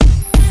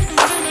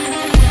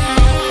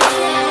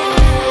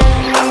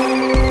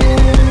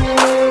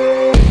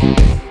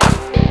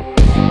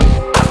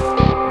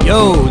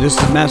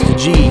This is Master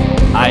G,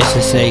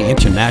 ISSA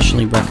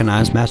internationally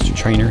recognized master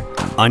trainer,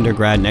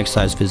 undergrad in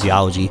exercise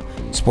physiology,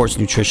 sports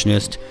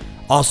nutritionist,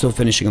 also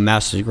finishing a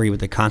master's degree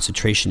with a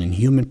concentration in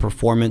human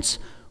performance.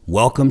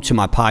 Welcome to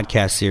my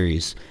podcast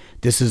series.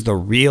 This is the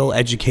real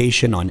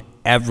education on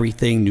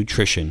everything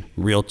nutrition.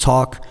 Real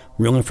talk,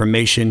 real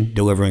information,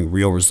 delivering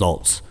real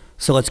results.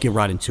 So let's get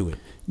right into it.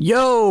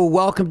 Yo,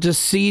 welcome to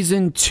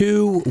season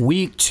 2,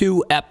 week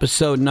 2,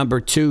 episode number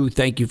 2.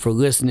 Thank you for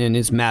listening.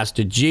 It's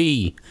Master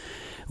G.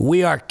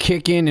 We are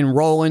kicking and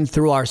rolling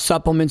through our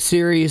supplement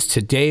series.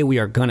 Today we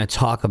are going to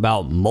talk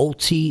about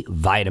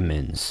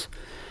multivitamins.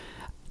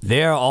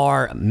 There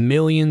are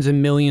millions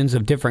and millions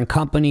of different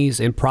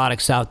companies and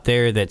products out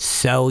there that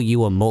sell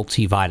you a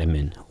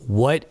multivitamin.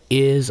 What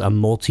is a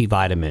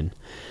multivitamin?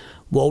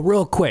 Well,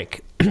 real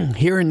quick,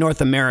 here in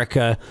North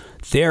America,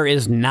 there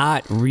is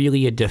not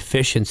really a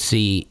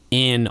deficiency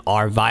in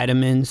our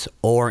vitamins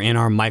or in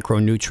our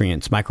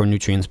micronutrients.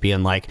 Micronutrients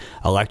being like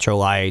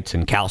electrolytes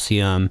and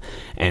calcium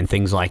and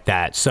things like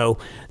that. So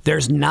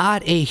there's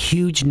not a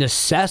huge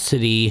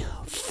necessity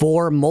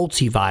for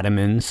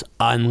multivitamins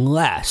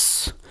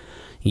unless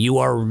you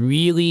are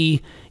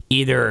really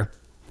either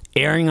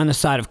erring on the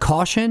side of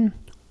caution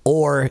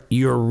or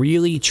you're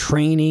really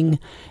training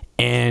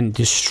and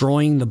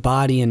destroying the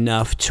body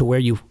enough to where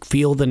you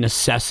feel the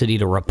necessity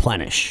to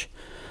replenish.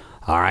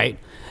 All right.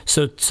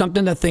 So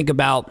something to think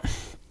about.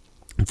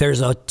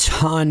 There's a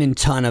ton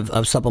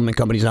of supplement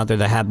companies out there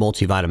that have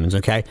multivitamins.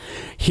 Okay.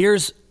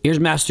 Here's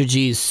Master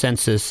G's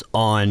census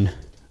on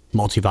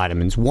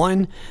multivitamins.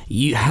 One,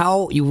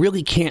 how you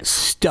really can't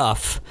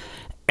stuff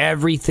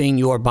everything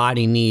your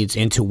body needs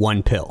into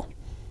one pill.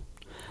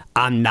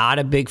 I'm not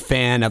a big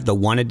fan of the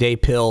one-a-day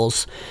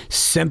pills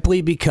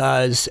simply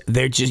because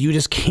you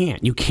just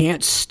can't. You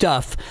can't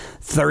stuff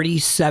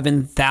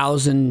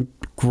 37,000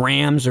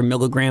 grams or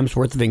milligrams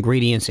worth of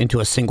ingredients into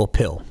a single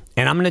pill.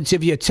 And I'm going to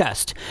give you a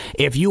test.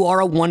 If you are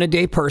a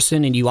one-a-day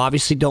person and you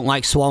obviously don't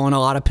like swallowing a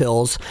lot of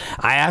pills,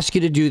 I ask you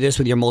to do this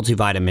with your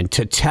multivitamin.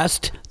 To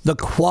test the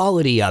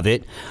quality of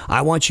it,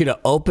 I want you to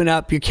open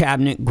up your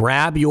cabinet,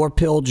 grab your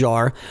pill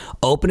jar,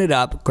 open it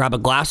up, grab a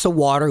glass of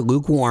water,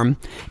 lukewarm,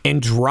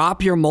 and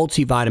drop your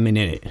multivitamin in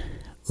it.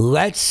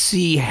 Let's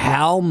see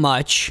how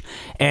much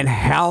and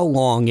how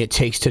long it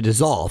takes to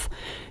dissolve.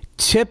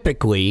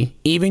 Typically,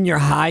 even your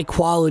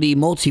high-quality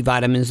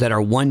multivitamins that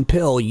are one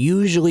pill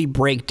usually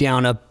break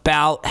down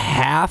about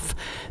half,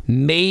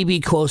 maybe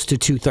close to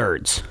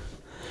 2/3.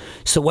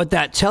 So what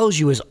that tells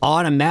you is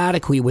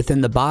automatically within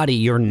the body,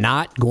 you're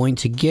not going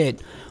to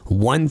get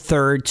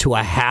 1/3 to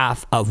a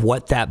half of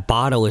what that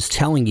bottle is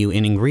telling you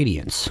in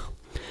ingredients.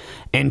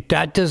 And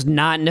that does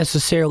not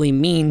necessarily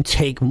mean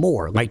take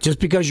more. Like just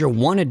because your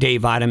one-a-day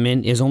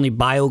vitamin is only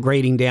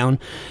biograding down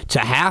to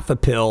half a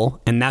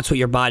pill and that's what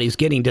your body's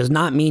getting does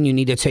not mean you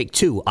need to take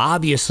 2.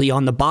 Obviously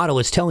on the bottle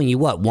it's telling you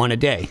what? 1 a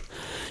day.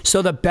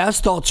 So the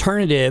best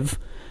alternative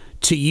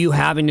to you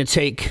having to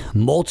take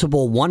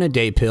multiple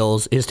one-a-day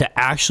pills is to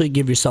actually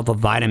give yourself a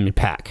vitamin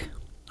pack.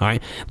 All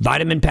right.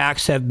 Vitamin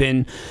packs have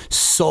been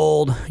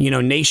sold,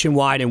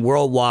 nationwide and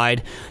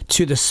worldwide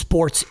to the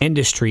sports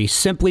industry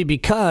simply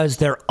because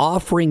they're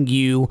offering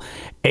you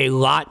a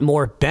lot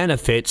more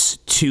benefits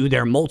to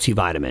their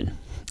multivitamin.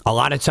 A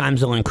lot of times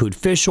they'll include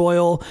fish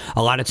oil.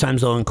 A lot of times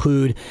they'll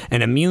include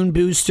an immune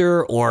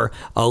booster or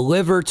a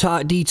liver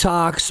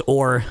detox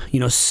or,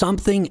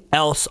 something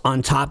else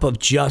on top of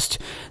just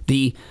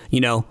the,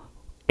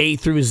 A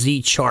through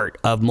Z chart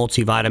of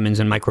multivitamins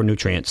and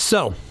micronutrients.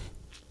 So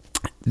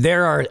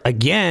there are,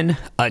 again,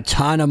 a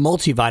ton of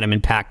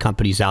multivitamin pack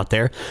companies out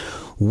there.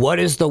 What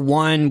are the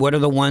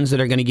ones that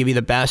are going to give you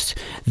the best?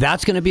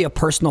 That's going to be a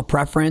personal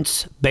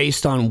preference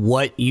based on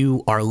what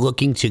you are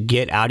looking to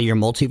get out of your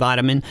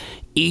multivitamin.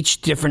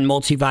 Each different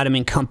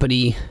multivitamin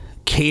company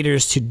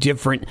caters to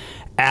different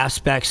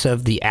aspects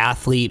of the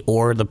athlete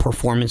or the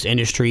performance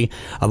industry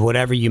of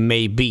whatever you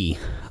may be.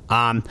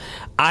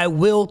 I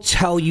will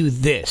tell you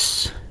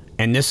this,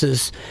 and this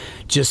is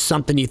just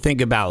something you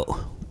think about.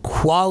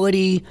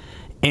 Quality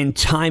and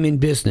time in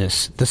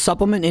business. The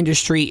supplement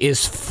industry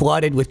is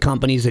flooded with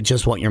companies that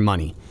just want your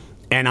money.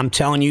 And I'm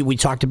telling you, we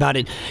talked about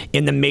it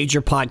in the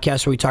major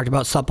podcast where we talked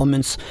about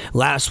supplements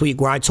last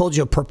week, where I told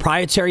you a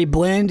proprietary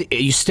blend,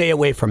 you stay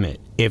away from it.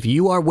 If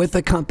you are with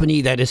a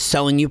company that is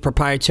selling you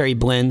proprietary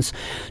blends,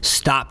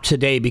 stop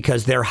today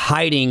because they're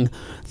hiding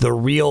the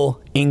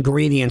real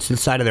ingredients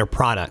inside of their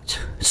product.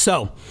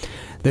 So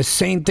the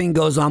same thing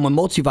goes on with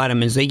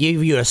multivitamins. They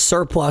give you a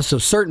surplus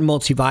of certain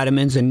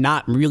multivitamins and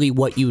not really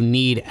what you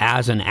need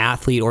as an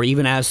athlete or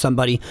even as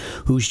somebody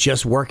who's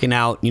just working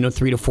out,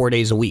 3 to 4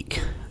 days a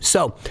week.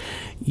 So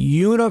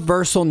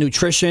Universal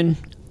Nutrition,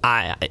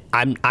 I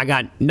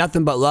got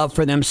nothing but love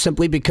for them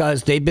simply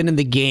because they've been in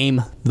the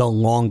game the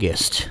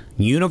longest.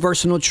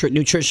 Universal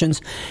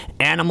Nutrition's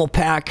Animal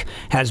Pack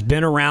has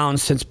been around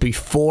since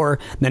before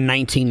the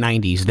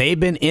 1990s. They've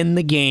been in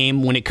the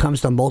game when it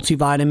comes to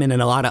multivitamin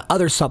and a lot of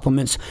other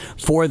supplements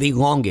for the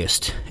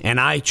longest. And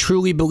I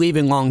truly believe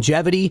in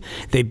longevity.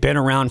 They've been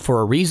around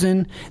for a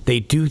reason. They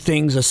do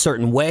things a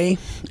certain way,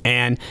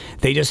 and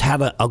they just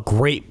have a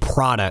great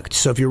product.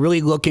 So if you're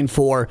really looking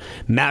for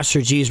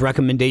Master G's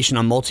recommendation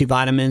on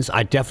multivitamins,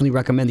 I definitely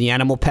recommend the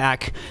Animal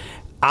Pack.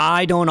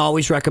 I don't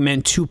always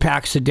recommend 2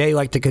 packs a day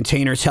like the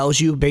container tells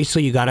you.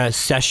 Basically, you got to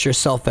assess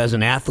yourself as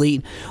an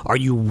athlete. Are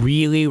you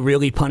really,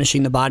 really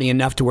punishing the body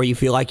enough to where you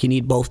feel like you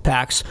need both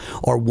packs?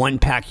 Or 1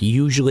 pack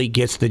usually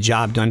gets the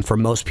job done for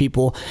most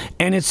people.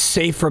 And it's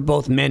safe for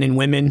both men and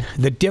women.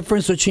 The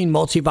difference between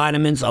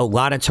multivitamins, a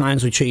lot of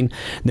times between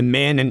the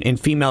man and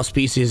female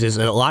species, is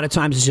a lot of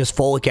times it's just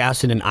folic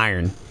acid and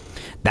iron.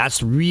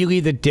 That's really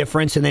the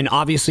difference. And then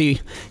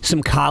obviously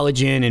some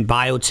collagen and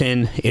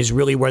biotin is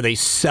really where they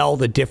sell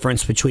the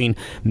difference between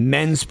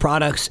men's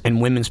products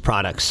and women's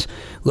products.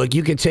 Look,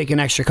 you could take an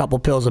extra couple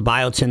pills of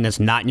biotin that's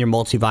not in your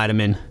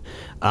multivitamin.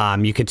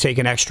 You could take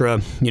an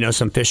extra,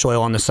 some fish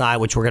oil on the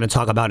side, which we're going to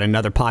talk about in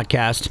another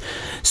podcast.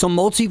 So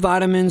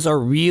multivitamins are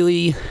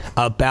really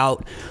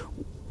about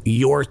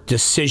your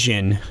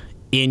decision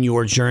in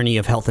your journey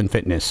of health and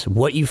fitness,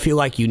 what you feel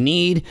like you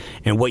need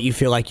and what you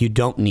feel like you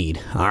don't need.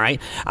 All right.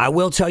 I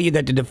will tell you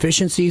that the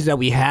deficiencies that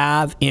we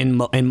have in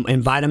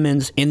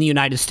vitamins in the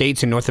United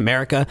States and North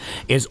America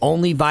is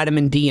only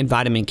vitamin D and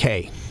vitamin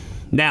K.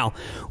 Now,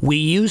 we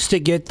used to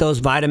get those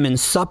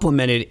vitamins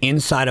supplemented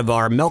inside of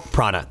our milk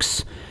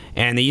products,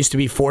 and they used to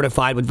be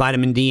fortified with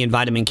vitamin D and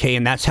vitamin K,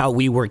 and that's how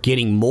we were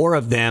getting more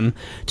of them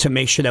to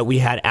make sure that we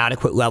had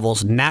adequate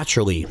levels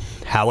naturally.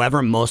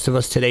 However, most of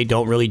us today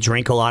don't really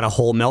drink a lot of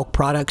whole milk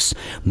products.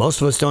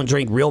 Most of us don't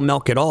drink real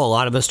milk at all. A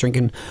lot of us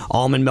drinking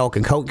almond milk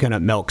and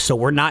coconut milk. So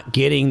we're not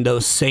getting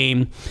those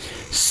same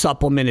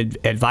supplemented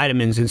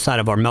vitamins inside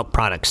of our milk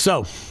products.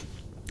 So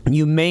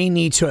you may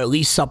need to at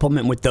least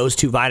supplement with those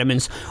 2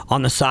 vitamins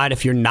on the side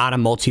if you're not a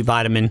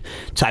multivitamin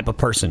type of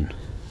person.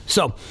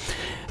 So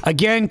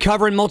again,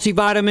 covering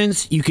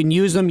multivitamins, you can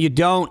use them, you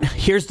don't.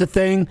 Here's the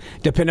thing,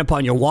 depending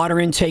upon your water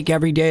intake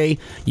every day,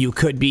 you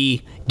could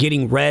be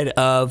getting rid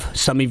of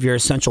some of your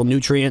essential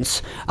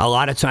nutrients. A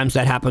lot of times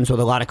that happens with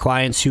a lot of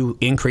clients who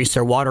increase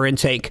their water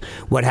intake.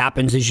 What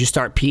happens is you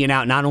start peeing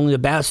out not only the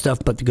bad stuff,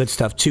 but the good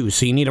stuff too.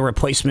 So you need a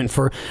replacement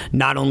for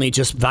not only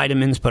just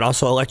vitamins, but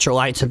also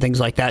electrolytes and things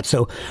like that.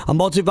 So a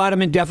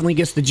multivitamin definitely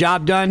gets the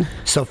job done.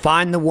 So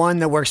find the one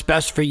that works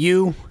best for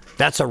you.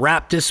 That's a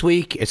wrap this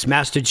week. It's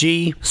Master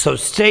G. So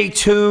stay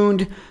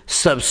tuned,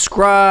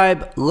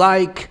 subscribe,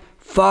 like,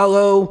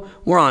 follow.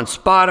 We're on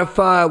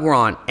Spotify. We're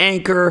on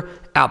Anchor,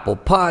 Apple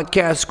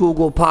Podcasts,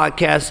 Google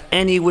Podcasts,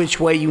 any which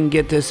way you can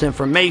get this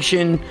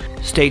information.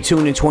 Stay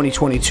tuned in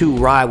 2022.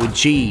 Ride with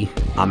G.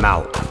 I'm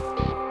out.